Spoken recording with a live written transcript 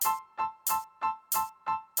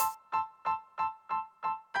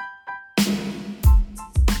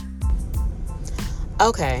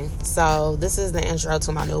Okay, so this is the intro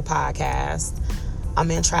to my new podcast. I'm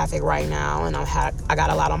in traffic right now, and I got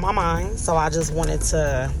a lot on my mind, so I just wanted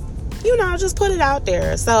to, just put it out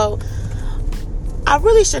there. So I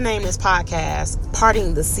really should name this podcast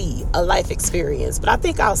Parting the Sea, a life experience, but I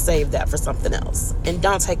think I'll save that for something else, and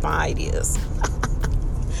don't take my ideas.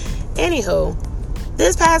 Anywho,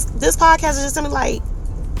 this podcast is just something like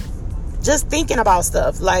just thinking about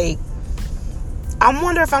stuff. Like, I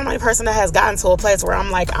wonder if I'm the only person that has gotten to a place where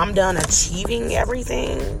I'm like, I'm done achieving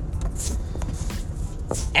everything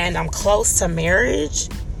and I'm close to marriage,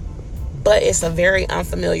 but it's a very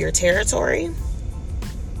unfamiliar territory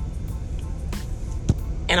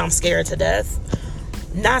and I'm scared to death.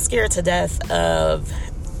 Not scared to death of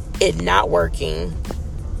it not working,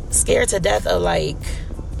 scared to death of like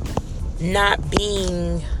not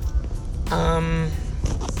being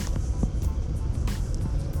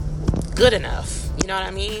good enough. You know what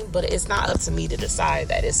I mean? But it's not up to me to decide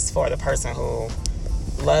that. It's for the person who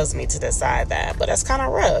loves me to decide that. But that's kind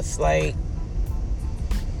of rough. Like,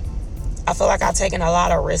 I feel like I've taken a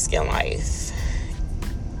lot of risk in life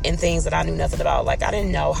in things that I knew nothing about. Like, I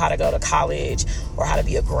didn't know how to go to college or how to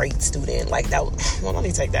be a great student. Like, that. Well, let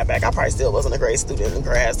me take that back. I probably still wasn't a great student in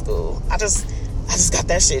grad school. I just got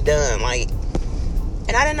that shit done. Like,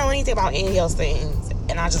 and I didn't know anything about any of those things.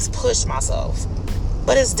 And I just pushed myself.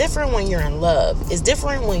 But it's different when you're in love. It's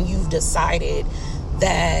different when you've decided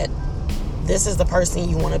that this is the person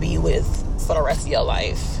you want to be with for the rest of your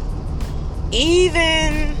life.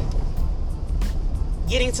 Even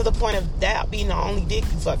getting to the point of that being the only dick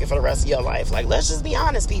you fucking for the rest of your life. Like, let's just be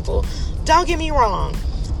honest, people. Don't get me wrong.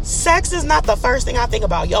 Sex is not the first thing I think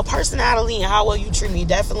about. Your personality and how well you treat me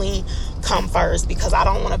definitely come first, because I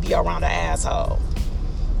don't want to be around an asshole.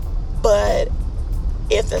 But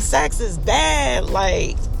if the sex is bad,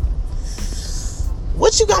 like,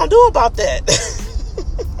 what you gonna do about that?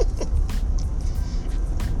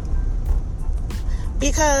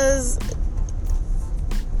 Because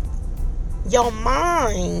your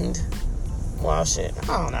mind, well, shit,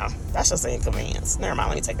 I don't know. That's just an inconvenience. Never mind,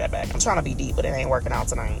 let me take that back. I'm trying to be deep, but it ain't working out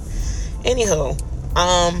tonight. Anywho,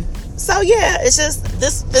 so yeah, it's just,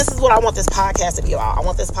 this is what I want this podcast to be about. I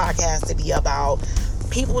want this podcast to be about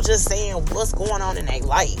people just saying what's going on in their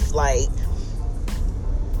life. Like,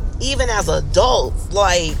 even as adults,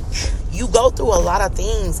 like, you go through a lot of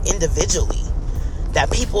things individually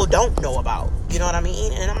that people don't know about. You know what I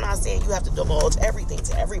mean? And I'm not saying you have to divulge everything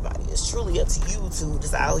to everybody. It's truly up to you to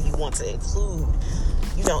decide who you want to include,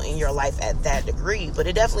 in your life at that degree. But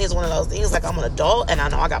it definitely is one of those things, like, I'm an adult and I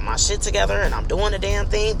know I got my shit together and I'm doing the damn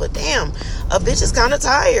thing, but damn, a bitch is kind of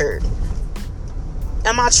tired.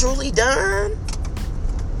 Am I truly done?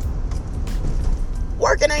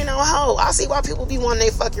 Working ain't no hoe. I see why people be wanting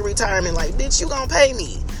their fucking retirement. Like, bitch, you gonna pay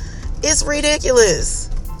me. It's ridiculous.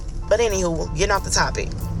 But anywho, getting off the topic.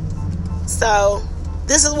 So,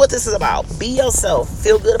 this is what this is about. Be yourself.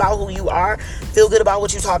 Feel good about who you are. Feel good about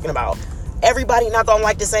what you're talking about. Everybody not gonna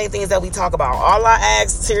like the same things that we talk about. All I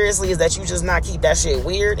ask, seriously, is that you just not keep that shit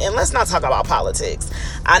weird. And let's not talk about politics.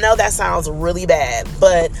 I know that sounds really bad,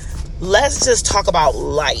 but let's just talk about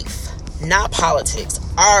life. Not politics,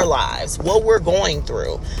 our lives, what we're going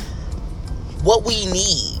through, what we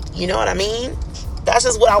need. You know what I mean? That's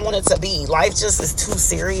just what I want it to be. Life just is too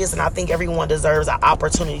serious, and I think everyone deserves an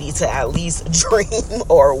opportunity to at least dream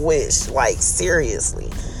or wish. Like,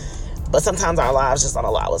 seriously. But sometimes our lives just don't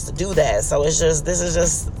allow us to do that. So this is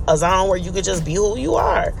just a zone where you could just be who you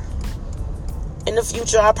are. In the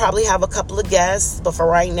future, I'll probably have a couple of guests, but for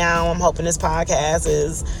right now, I'm hoping this podcast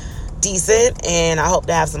is decent, and I hope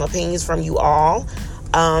to have some opinions from you all.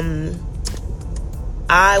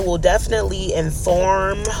 I will definitely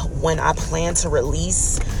inform when I plan to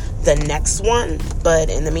release the next one, but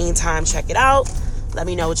in the meantime, check it out. Let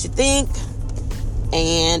me know what you think,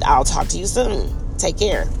 and I'll talk to you soon. Take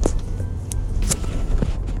care.